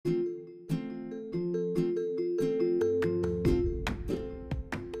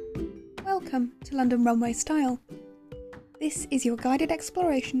to London Runway Style. This is your guided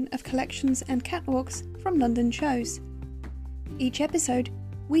exploration of collections and catwalks from London shows. Each episode,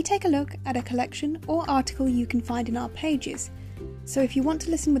 we take a look at a collection or article you can find in our pages, so if you want to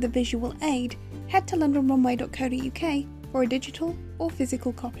listen with a visual aid, head to londonrunway.co.uk for a digital or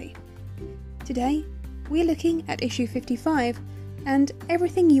physical copy. Today, we're looking at issue 55 and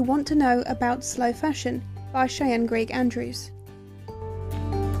Everything You Want to Know About Slow Fashion by Cheyenne Grigg Andrews.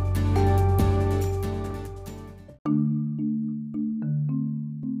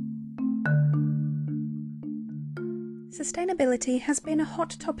 Sustainability has been a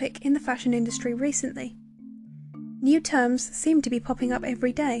hot topic in the fashion industry recently. New terms seem to be popping up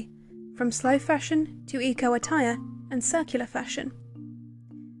every day, from slow fashion to eco-attire and circular fashion.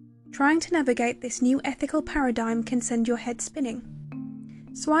 Trying to navigate this new ethical paradigm can send your head spinning.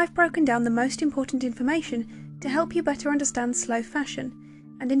 So I've broken down the most important information to help you better understand slow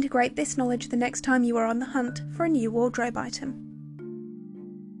fashion and integrate this knowledge the next time you are on the hunt for a new wardrobe item.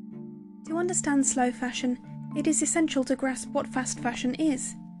 To understand slow fashion, it is essential to grasp what fast fashion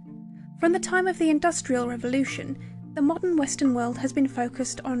is. From the time of the Industrial Revolution, the modern Western world has been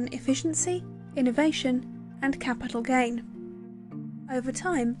focused on efficiency, innovation, and capital gain. Over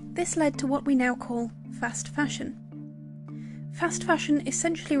time, this led to what we now call fast fashion. Fast fashion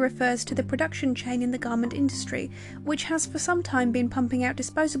essentially refers to the production chain in the garment industry, which has for some time been pumping out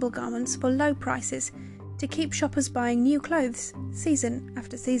disposable garments for low prices to keep shoppers buying new clothes season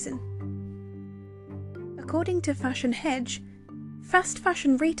after season. According to Fashion Hedge, fast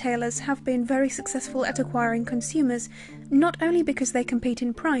fashion retailers have been very successful at acquiring consumers, not only because they compete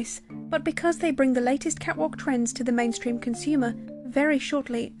in price, but because they bring the latest catwalk trends to the mainstream consumer very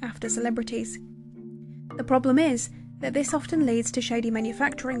shortly after celebrities. The problem is that this often leads to shady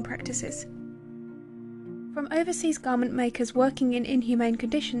manufacturing practices. From overseas garment makers working in inhumane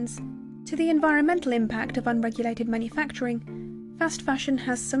conditions to the environmental impact of unregulated manufacturing, fast fashion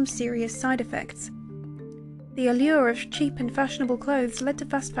has some serious side effects. The allure of cheap and fashionable clothes led to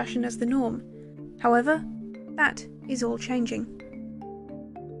fast fashion as the norm. However, that is all changing.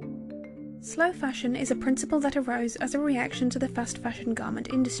 Slow fashion is a principle that arose as a reaction to the fast fashion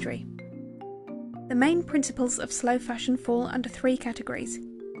garment industry. The main principles of slow fashion fall under three categories: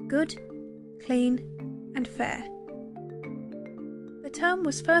 good, clean, and fair. The term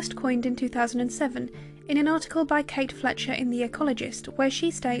was first coined in 2007 in an article by Kate Fletcher in The Ecologist, where she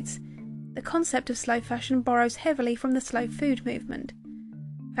states, "The concept of slow fashion borrows heavily from the slow food movement.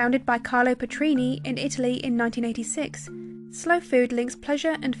 Founded by Carlo Petrini in Italy in 1986, slow food links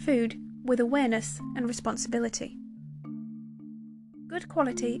pleasure and food with awareness and responsibility. Good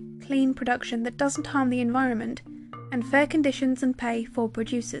quality, clean production that doesn't harm the environment, and fair conditions and pay for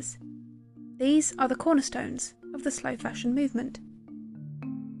producers. These are the cornerstones of the slow fashion movement."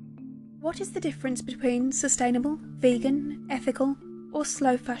 What is the difference between sustainable, vegan, ethical, or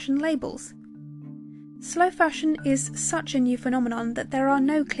slow fashion labels? Slow fashion is such a new phenomenon that there are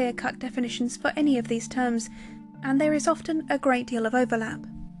no clear-cut definitions for any of these terms, and there is often a great deal of overlap.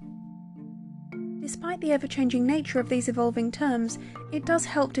 Despite the ever-changing nature of these evolving terms, it does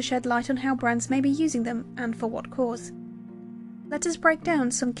help to shed light on how brands may be using them and for what cause. Let us break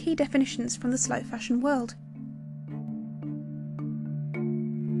down some key definitions from the slow fashion world.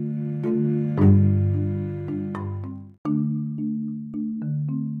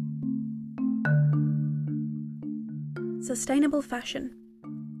 Sustainable fashion.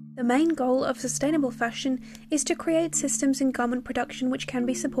 The main goal of sustainable fashion is to create systems in garment production which can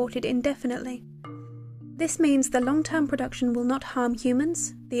be supported indefinitely. This means the long-term production will not harm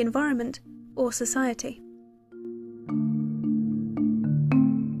humans, the environment, or society.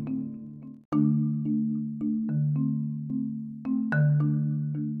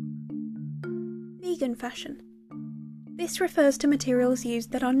 Vegan fashion. This refers to materials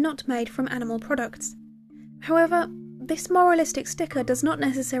used that are not made from animal products. However, this moralistic sticker does not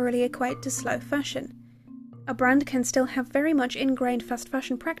necessarily equate to slow fashion. A brand can still have very much ingrained fast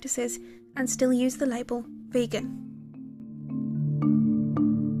fashion practices and still use the label vegan.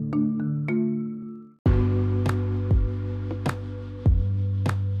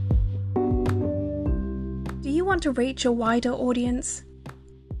 Do you want to reach a wider audience?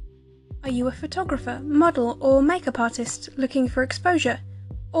 Are you a photographer, model, or makeup artist looking for exposure?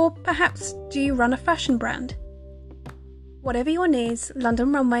 Or perhaps do you run a fashion brand? Whatever your needs,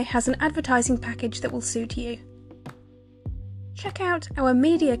 London Runway has an advertising package that will suit you. Check out our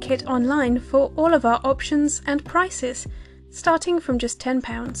media kit online for all of our options and prices, starting from just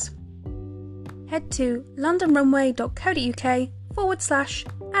 £10. Head to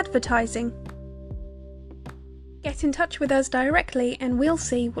londonrunway.co.uk/advertising. Get in touch with us directly and we'll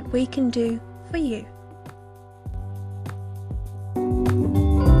see what we can do for you.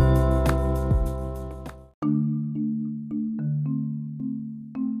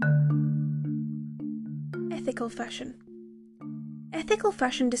 Ethical fashion. Ethical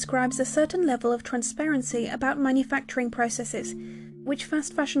fashion describes a certain level of transparency about manufacturing processes, which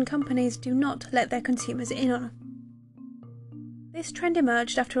fast fashion companies do not let their consumers in on. This trend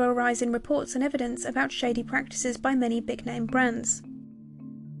emerged after a rise in reports and evidence about shady practices by many big-name brands.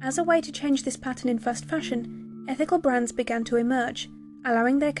 As a way to change this pattern in fast fashion, ethical brands began to emerge,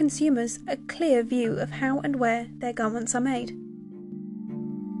 allowing their consumers a clear view of how and where their garments are made.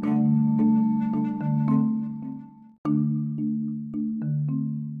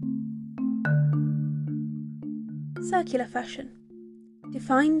 Circular fashion.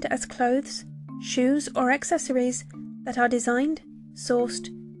 Defined as clothes, shoes or accessories that are designed, sourced,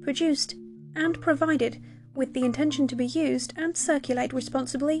 produced and provided with the intention to be used and circulate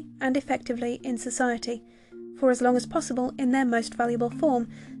responsibly and effectively in society, for as long as possible in their most valuable form,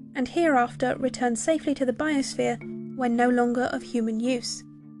 and hereafter return safely to the biosphere when no longer of human use.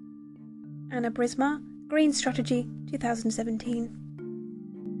 Anna Brismar, Green Strategy, 2017.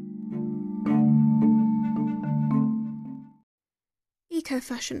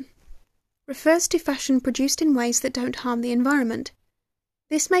 Eco-fashion refers to fashion produced in ways that don't harm the environment.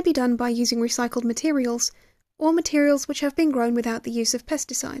 This may be done by using recycled materials or materials which have been grown without the use of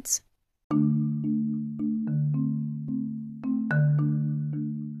pesticides.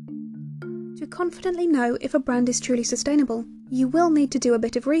 To confidently know if a brand is truly sustainable, you will need to do a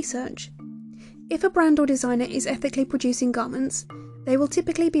bit of research. If a brand or designer is ethically producing garments, they will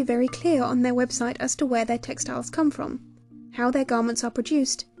typically be very clear on their website as to where their textiles come from, how their garments are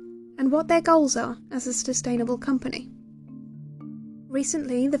produced, and what their goals are as a sustainable company.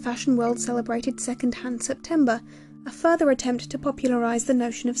 Recently, the fashion world celebrated Second-Hand September, a further attempt to popularise the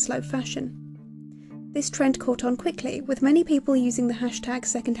notion of slow fashion. This trend caught on quickly, with many people using the hashtag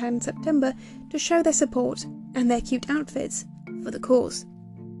Second-Hand September to show their support and their cute outfits for the cause.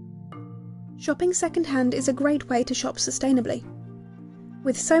 Shopping second-hand is a great way to shop sustainably.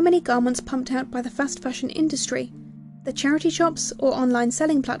 With so many garments pumped out by the fast fashion industry, the charity shops or online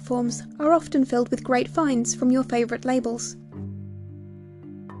selling platforms are often filled with great finds from your favourite labels.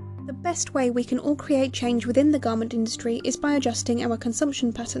 The best way we can all create change within the garment industry is by adjusting our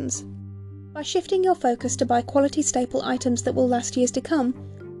consumption patterns. By shifting your focus to buy quality staple items that will last years to come,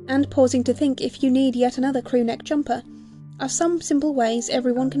 and pausing to think if you need yet another crew neck jumper, are some simple ways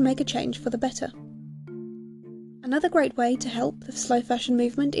everyone can make a change for the better. Another great way to help the slow fashion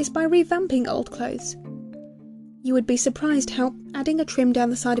movement is by revamping old clothes. You would be surprised how adding a trim down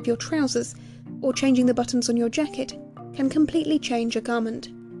the side of your trousers or changing the buttons on your jacket can completely change a garment.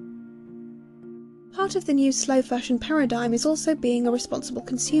 Part of the new slow fashion paradigm is also being a responsible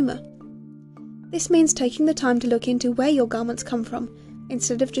consumer. This means taking the time to look into where your garments come from,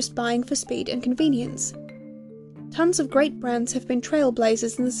 instead of just buying for speed and convenience. Tons of great brands have been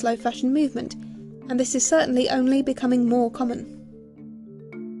trailblazers in the slow fashion movement, and this is certainly only becoming more common.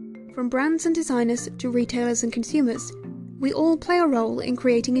 From brands and designers to retailers and consumers, we all play a role in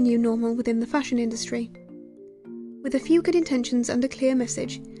creating a new normal within the fashion industry. With a few good intentions and a clear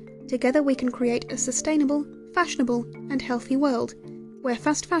message, together we can create a sustainable, fashionable and healthy world, where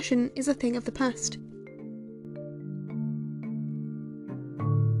fast fashion is a thing of the past.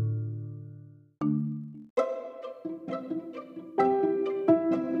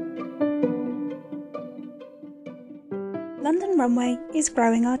 London Runway is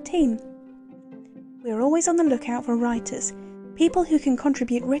growing our team. We are always on the lookout for writers, people who can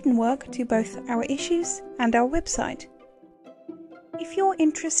contribute written work to both our issues and our website. If you're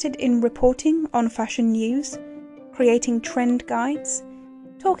interested in reporting on fashion news, creating trend guides,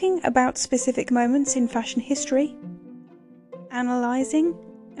 talking about specific moments in fashion history, analysing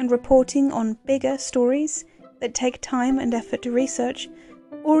and reporting on bigger stories that take time and effort to research,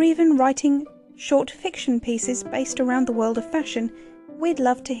 or even writing short fiction pieces based around the world of fashion, we'd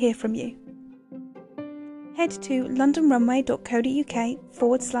love to hear from you. Head to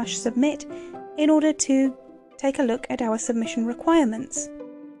londonrunway.co.uk/submit in order to take a look at our submission requirements.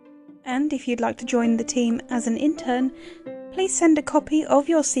 And if you'd like to join the team as an intern, please send a copy of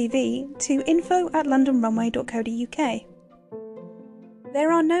your CV to info@londonrunway.co.uk.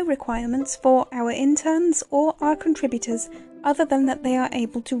 There are no requirements for our interns or our contributors other than that they are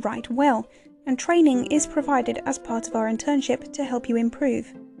able to write well, and training is provided as part of our internship to help you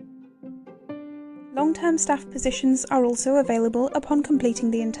improve. Long-term staff positions are also available upon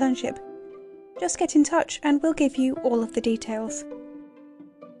completing the internship. Just get in touch and we'll give you all of the details.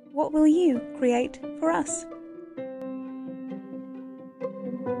 What will you create for us?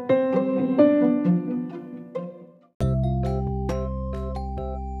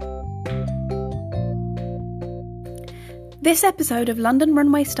 This episode of London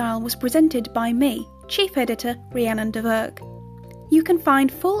Runway Style was presented by me, Chief Editor Rhiannon de Verg. You can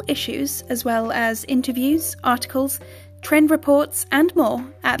find full issues, as well as interviews, articles, trend reports and more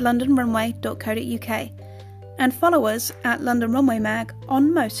at londonrunway.co.uk, and follow us at London Runway Mag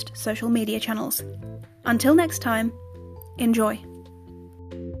on most social media channels. Until next time, enjoy.